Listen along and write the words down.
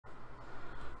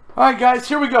Alright guys,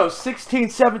 here we go.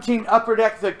 16-17 Upper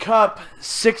Deck the Cup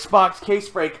 6-box case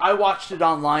break. I watched it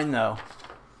online though.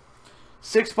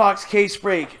 6-box case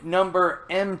break number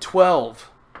M12.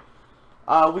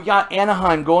 We got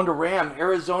Anaheim going to Ram,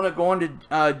 Arizona going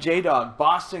to J-Dog,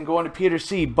 Boston going to Peter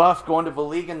C, Buff going to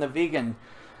Valigan the Vegan,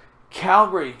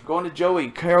 Calgary going to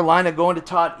Joey, Carolina going to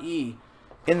Todd E,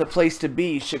 in the place to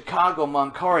be, Chicago,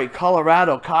 Moncari,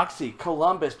 Colorado, Coxie,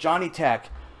 Columbus, Johnny Tech,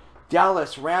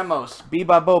 Dallas, Ramos,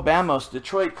 Bibabo Bamos,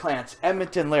 Detroit Clans,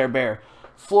 Edmonton Lair Bear,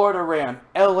 Florida Ram,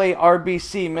 LA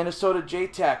RBC, Minnesota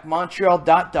JTAC, Montreal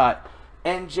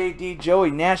NJD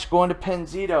Joey, Nash going to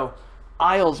Penzito,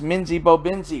 Isles, Minzy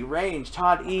Bobinzi, Range,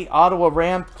 Todd E, Ottawa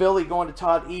Ram, Philly going to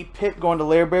Todd E, Pitt going to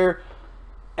Lair Bear,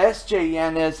 SJ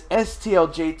Yanez, STL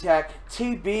JTAC,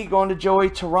 TB going to Joey,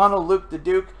 Toronto Luke the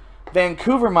Duke,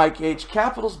 Vancouver Mike H,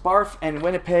 Capitals Barf, and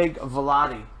Winnipeg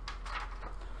Vladi.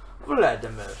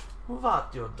 Vladimir,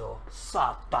 what you do?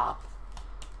 Shut up.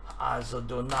 I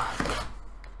do not.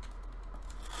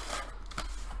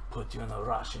 Put you in a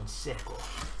Russian circle.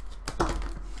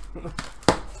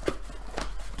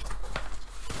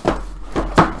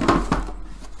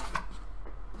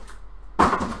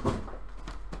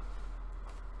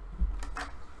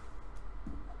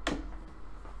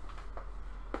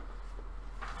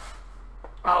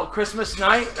 Oh, Christmas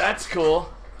night? That's cool.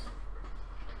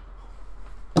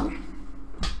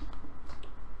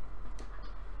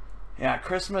 Yeah,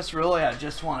 Christmas, really, I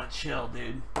just want to chill,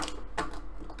 dude.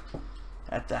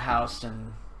 At the house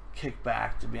and kick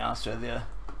back, to be honest with you.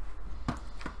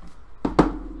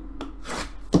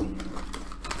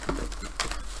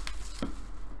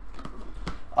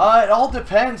 It all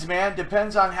depends, man.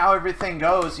 Depends on how everything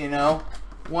goes, you know.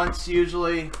 Once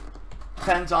usually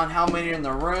depends on how many are in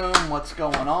the room, what's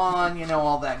going on, you know,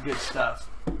 all that good stuff.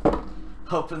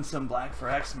 Hoping some Black for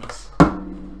Xmas.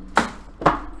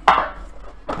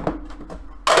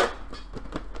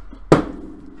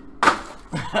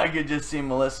 I could just see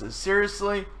Melissa.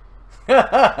 Seriously?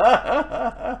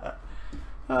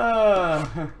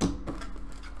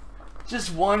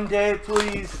 Just one day,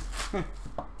 please.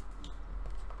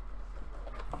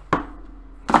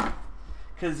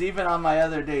 Because even on my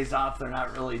other days off, they're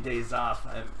not really days off.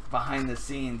 Behind the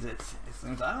scenes, it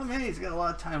seems like, oh man, he's got a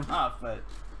lot of time off, but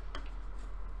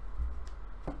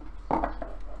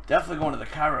definitely going to the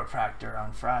chiropractor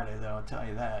on Friday, though, I'll tell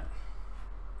you that.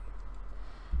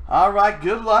 All right,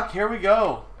 good luck. Here we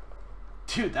go.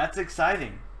 Dude, that's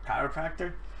exciting.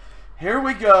 Chiropractor. Here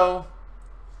we go.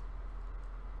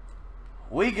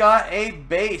 We got a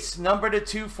base, number to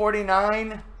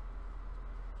 249.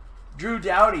 Drew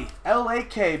Doughty,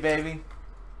 LAK, baby.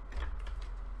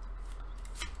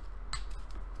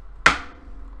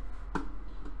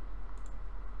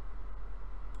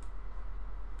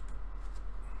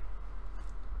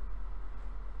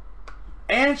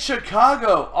 And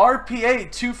Chicago,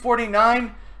 RPA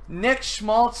 249, Nick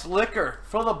Schmaltz Liquor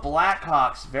for the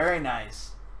Blackhawks. Very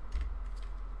nice.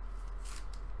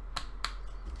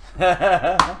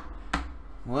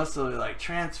 Melissa will be like,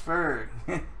 transferred.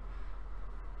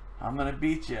 I'm going to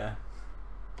beat you.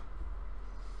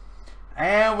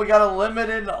 And we got a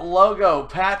limited logo,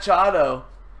 patch auto,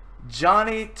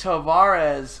 Johnny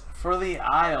Tavares for the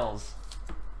Isles.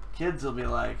 Kids will be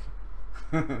like,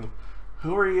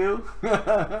 who are you?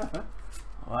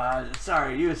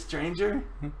 Sorry, are you a stranger?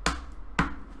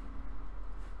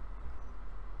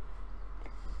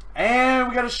 And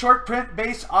we got a short print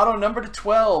base auto number to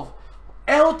 12.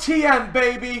 LTM,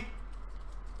 baby.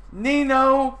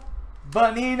 Nino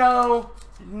Bonino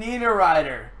Nina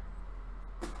Rider.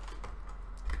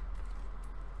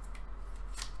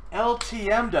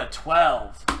 LTM to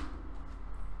 12.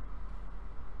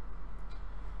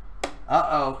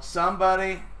 Uh-oh.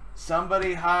 Somebody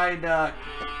hide.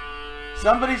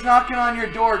 Somebody's knocking on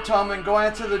your door, Tillman. Go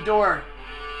answer the door.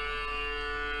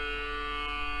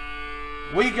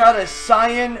 We got a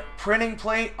Cyan printing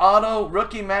plate auto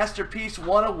rookie masterpiece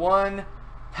 101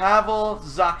 Pavel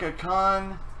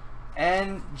Zakakhan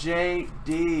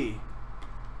NJD.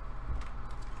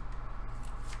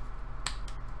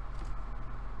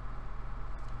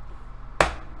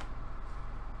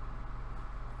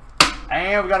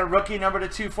 And we got a rookie number to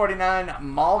 249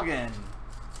 Malgin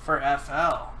for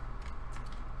FL.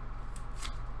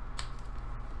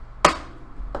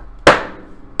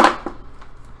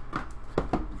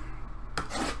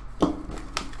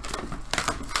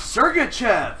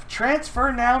 Sergachev,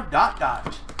 transfer now, ...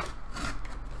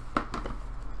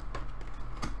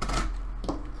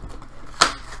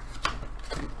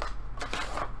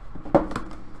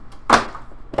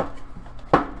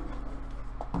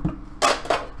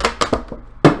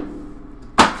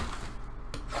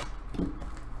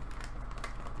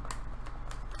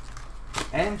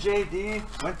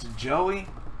 NJD went to Joey.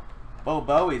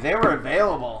 Bowie. They were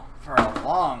available for a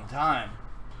long time.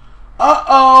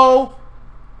 Uh-oh!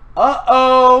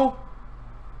 Uh-oh!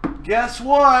 Guess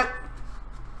what?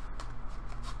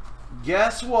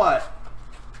 Guess what?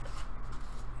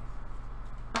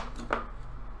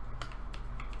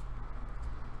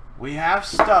 We have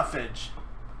stuffage.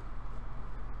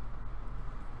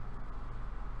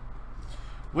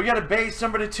 We got a base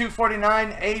number to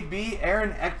 249, AB,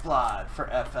 Aaron Ekblad for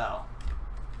FL.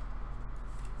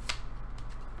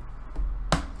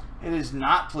 It is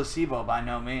not placebo by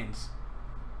no means.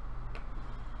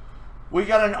 We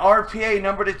got an RPA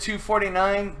number to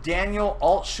 249, Daniel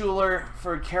Altshuler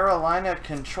for Carolina,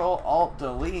 Control Alt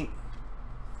Delete.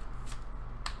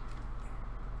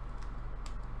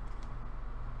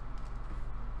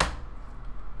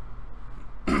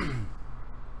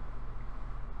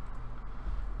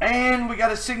 And we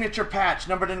got a signature patch,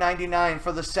 number to 99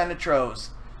 for the Senatros.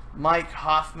 Mike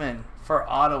Hoffman for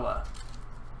Ottawa.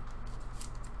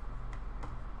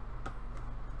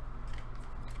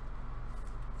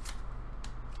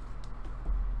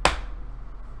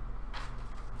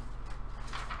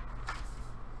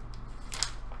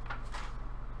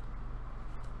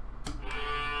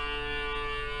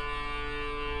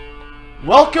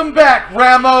 Welcome back,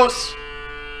 Ramos.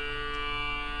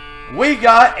 We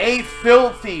got a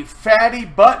filthy, fatty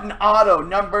button auto,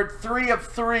 numbered 3 of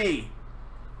 3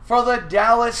 for the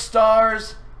Dallas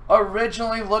Stars.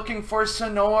 Originally looking for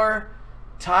Sonor,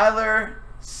 Tyler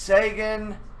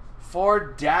Seguin for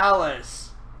Dallas.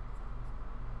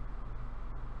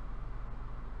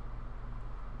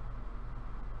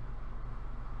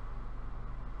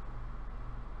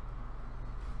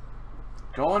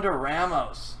 Going to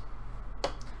Ramos.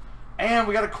 And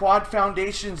we got a Quad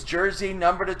Foundations jersey,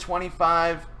 number to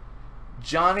 25,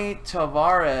 Johnny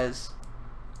Tavares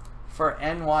for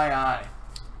NYI.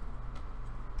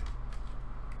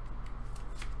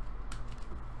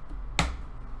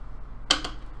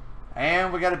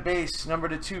 And we got a base, number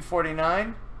to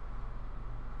 249,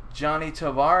 Johnny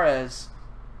Tavares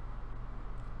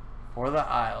for the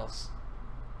Isles.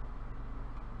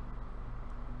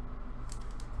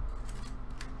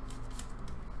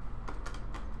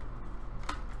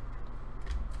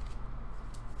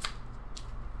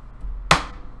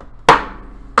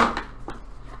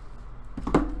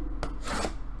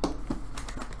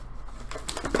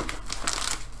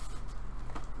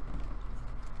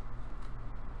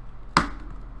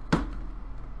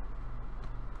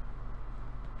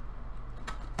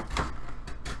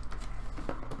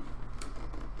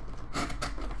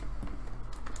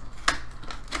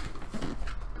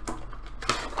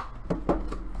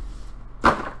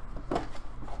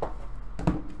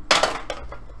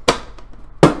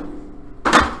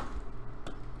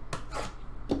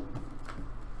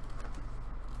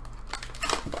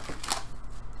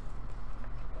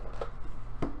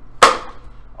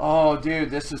 Oh,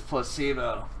 dude, this is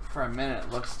placebo. For a minute,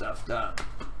 it looks stuffed up.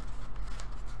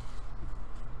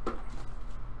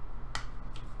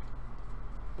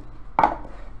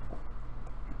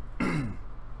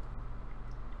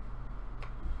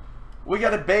 We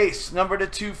got a base, number to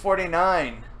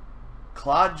 249.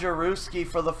 Claude Jaruski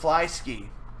for the Fly Ski.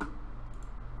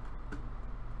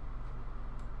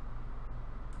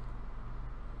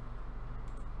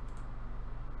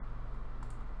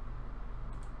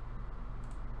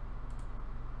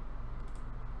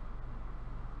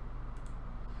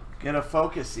 Get a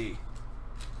focusy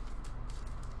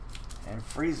and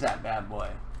freeze that bad boy.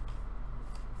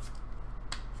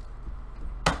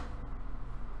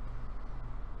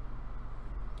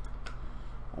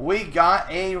 We got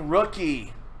a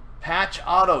rookie patch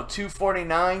auto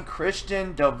 249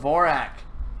 Christian Dvorak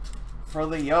for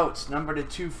the Yotes, number to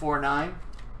 249.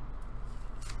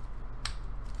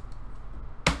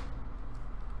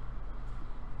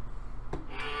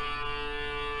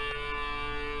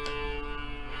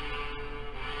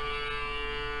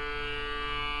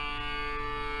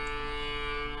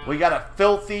 We got a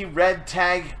filthy red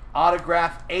tag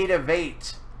autograph 8 of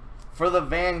 8 for the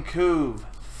Vancouver,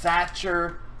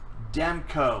 Thatcher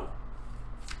Demko.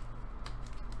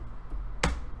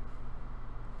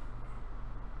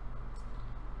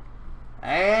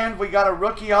 And we got a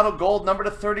rookie auto gold number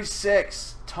to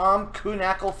 36, Tom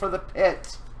Kuhnackel for the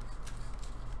Pit,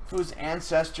 whose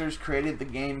ancestors created the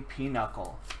game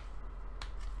Pinochle.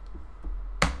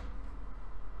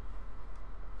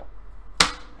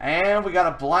 And we got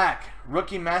a black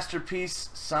rookie masterpiece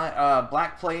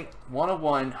black plate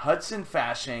 101 Hudson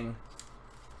Fashing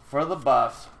for the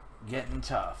Buffs, getting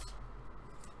tough.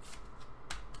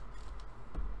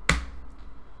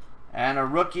 And a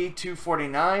rookie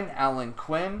 249 Alan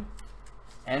Quinn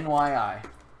NYI.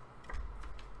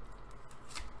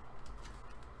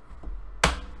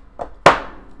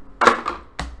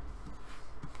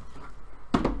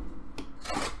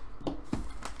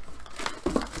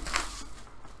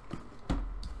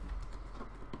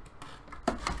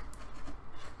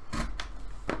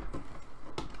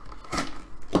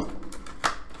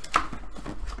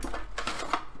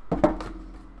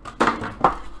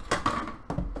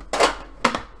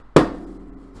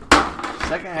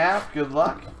 Second half, good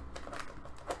luck.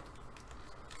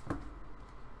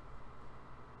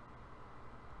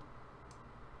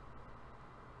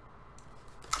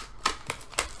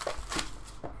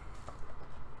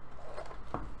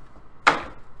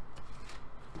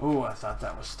 Ooh, I thought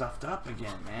that was stuffed up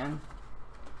again, man.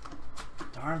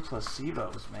 Darn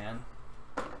placebos, man.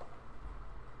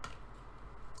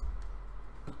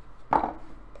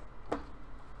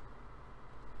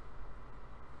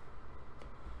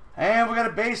 And we got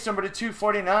a base number to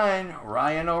 249,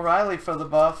 Ryan O'Reilly for the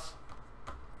Buffs.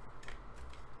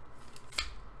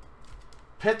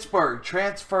 Pittsburgh,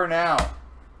 transfer now.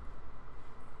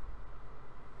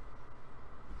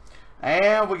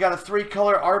 And we got a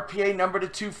 3-color RPA number to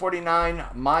 249,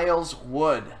 Miles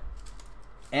Wood.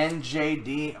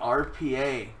 NJD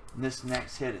RPA. This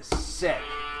next hit is sick.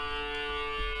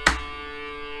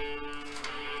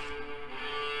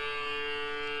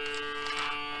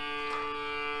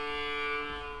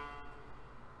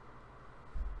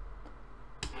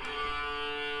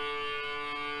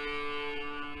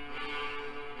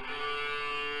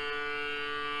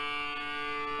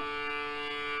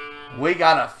 We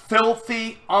got a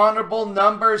filthy honorable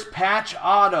numbers patch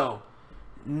auto.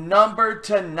 Number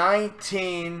to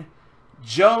 19.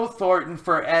 Joe Thornton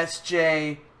for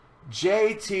SJ.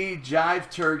 JT Jive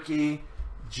Turkey.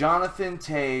 Jonathan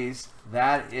Tays.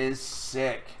 That is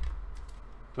sick.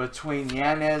 Between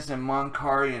Yanez and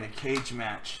Moncari in a cage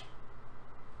match.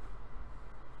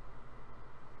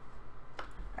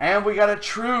 And we got a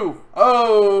true.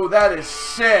 Oh, that is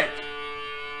sick.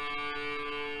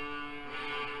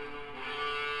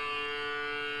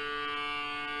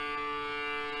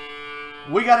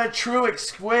 We got a true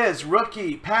exquise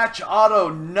rookie patch auto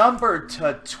number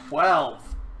to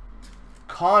 12.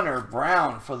 Connor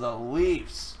Brown for the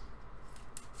Leafs.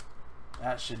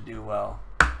 That should do well.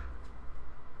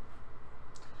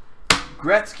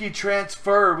 Gretzky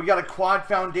transfer. We got a quad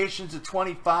foundations of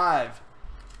 25.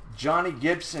 Johnny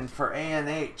Gibson for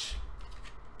ANH.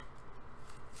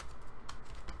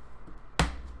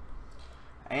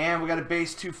 And we got a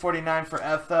base 249 for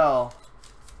FL.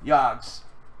 Yogs.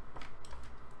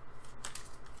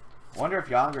 Wonder if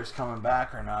Yager's coming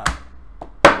back or not.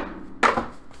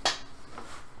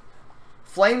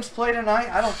 Flames play tonight?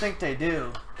 I don't think they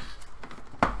do.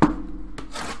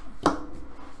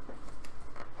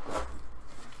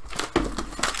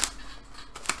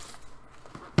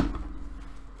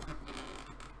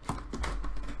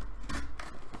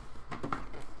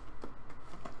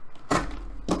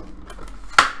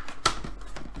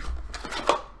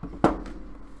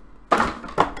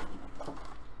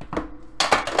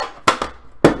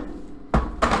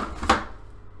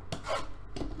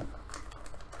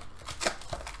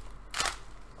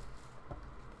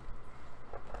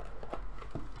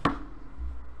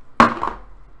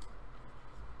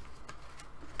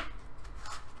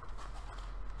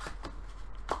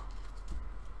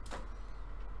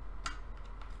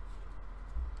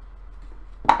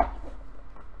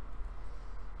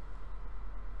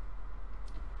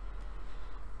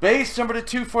 Base number to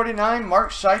 249, Mark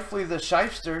Scheifele, the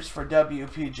Scheifsters for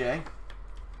WPJ.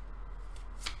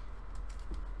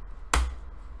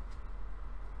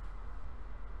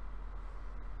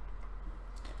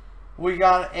 We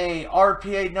got a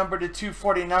RPA number to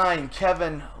 249,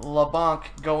 Kevin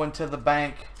LeBlanc going to the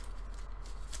bank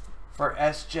for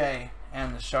SJ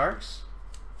and the Sharks.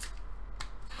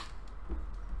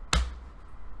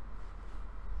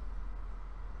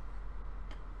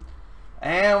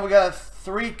 And we got a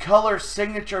 3-color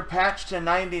signature patch to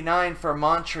 99 for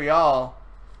Montreal.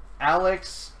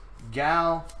 Alex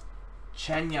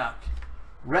Galchenyuk.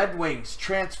 Red Wings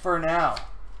transfer now.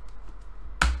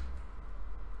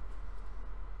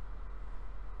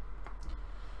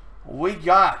 We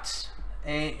got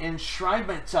a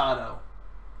enshrinement auto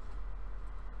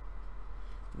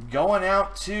going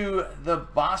out to the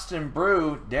Boston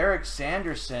Brew, Derek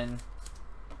Sanderson.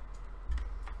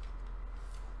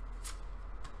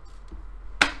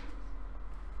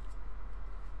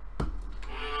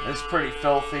 It's pretty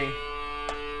filthy.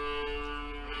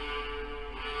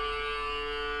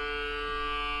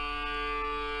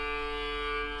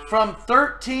 From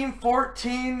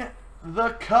 13-14, the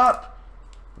Cup,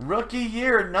 Rookie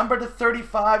year, number to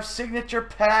 35, signature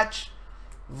patch,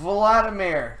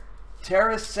 Vladimir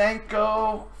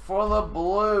Tarasenko for the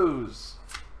Blues.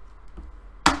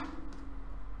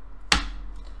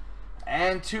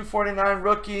 And 249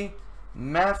 rookie,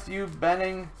 Matthew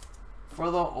Benning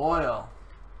for the Oil.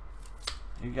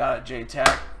 You got it,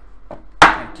 J-Tech.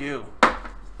 Thank you.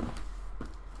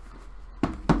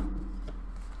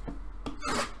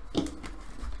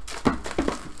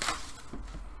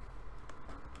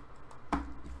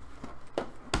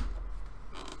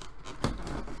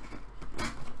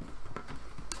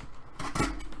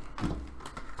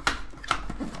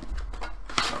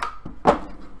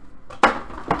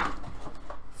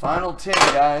 Final 10,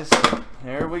 guys.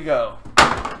 Here we go.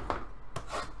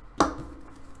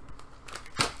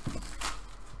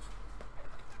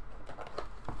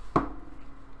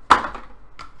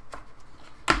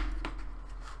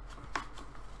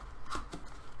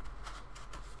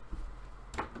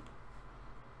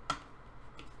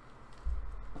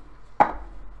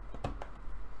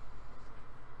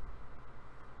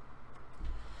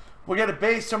 We'll get a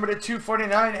base number to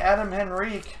 249, Adam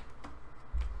Henrique.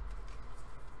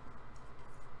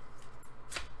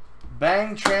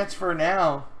 Bang, transfer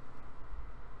now.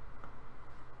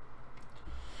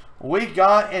 We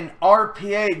got an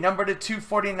RPA number to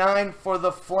 249 for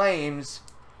the Flames,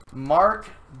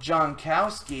 Mark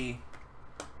Jankowski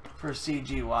for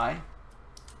CGY.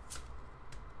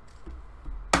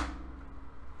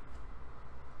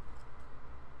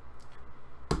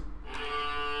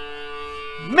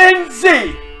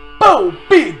 Minzy! Bo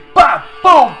beep bop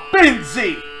bo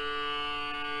Minzy!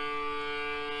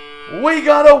 We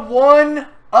got a 1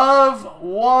 of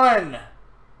 1.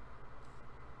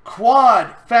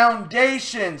 Quad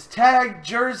Foundations tag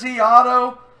jersey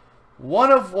auto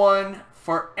 1 of 1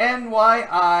 for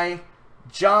NYI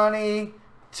Johnny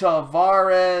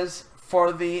Tavares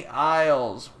for the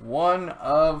Isles. 1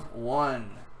 of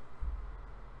 1.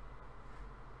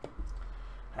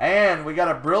 And we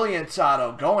got a Brilliance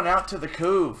auto going out to the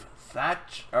Couve.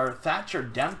 Thatcher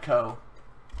Demko.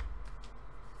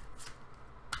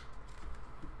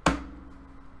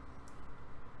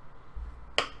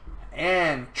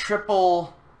 And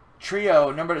triple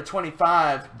trio number to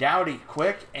 25, Doughty,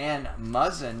 Quick, and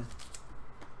Muzzin.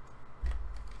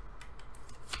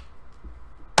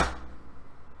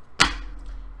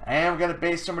 And we got a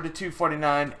base number to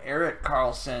 249, Erik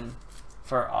Karlsson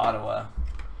for Ottawa.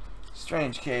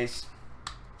 Strange case.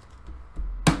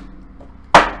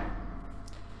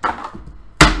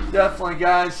 Definitely,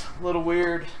 guys, a little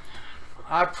weird.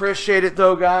 I appreciate it,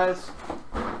 though, guys.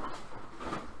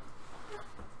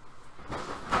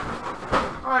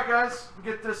 Alright, guys,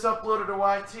 get this uploaded to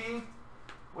YT.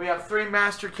 We have 3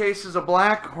 master cases of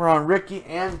black. We're on Ricky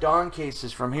and Don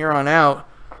cases from here on out.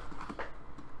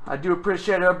 I do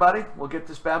appreciate everybody. We'll get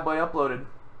this bad boy uploaded.